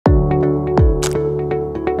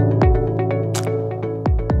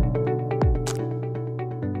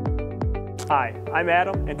Hi, I'm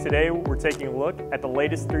Adam, and today we're taking a look at the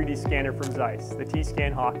latest 3D scanner from ZEISS, the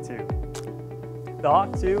T-SCAN Hawk 2. The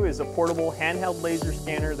Hawk 2 is a portable handheld laser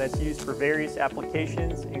scanner that's used for various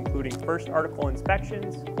applications, including first article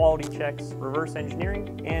inspections, quality checks, reverse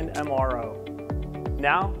engineering, and MRO.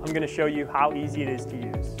 Now, I'm going to show you how easy it is to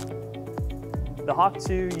use. The Hawk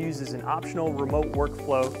 2 uses an optional remote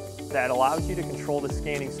workflow that allows you to control the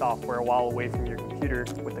scanning software while away from your computer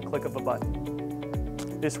with the click of a button.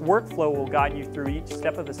 This workflow will guide you through each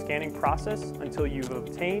step of the scanning process until you've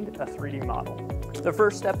obtained a 3D model. The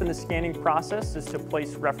first step in the scanning process is to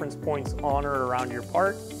place reference points on or around your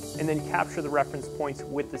part and then capture the reference points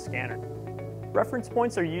with the scanner. Reference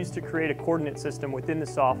points are used to create a coordinate system within the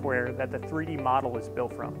software that the 3D model is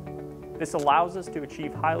built from. This allows us to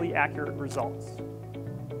achieve highly accurate results.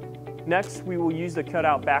 Next, we will use the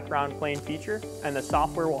cutout background plane feature, and the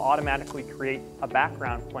software will automatically create a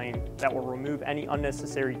background plane that will remove any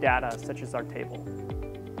unnecessary data, such as our table.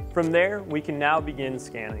 From there, we can now begin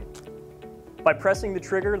scanning. By pressing the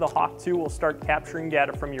trigger, the Hawk 2 will start capturing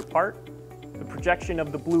data from your part. The projection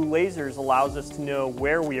of the blue lasers allows us to know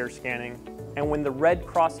where we are scanning, and when the red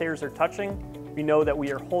crosshairs are touching, we know that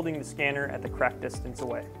we are holding the scanner at the correct distance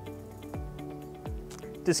away.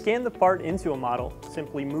 To scan the part into a model,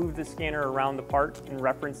 simply move the scanner around the part and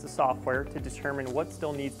reference the software to determine what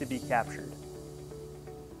still needs to be captured.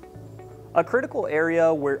 A critical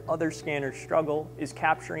area where other scanners struggle is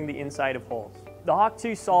capturing the inside of holes. The Hawk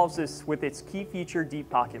 2 solves this with its key feature Deep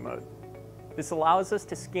Pocket Mode. This allows us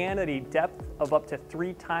to scan at a depth of up to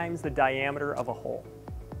 3 times the diameter of a hole.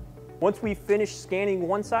 Once we've finished scanning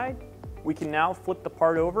one side, we can now flip the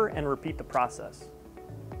part over and repeat the process.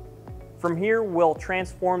 From here, we'll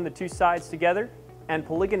transform the two sides together and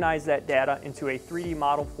polygonize that data into a 3D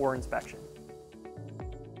model for inspection.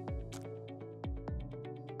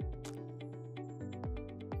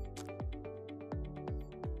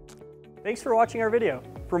 Thanks for watching our video.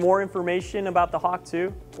 For more information about the Hawk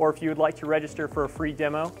 2, or if you would like to register for a free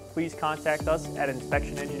demo, please contact us at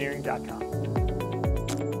inspectionengineering.com.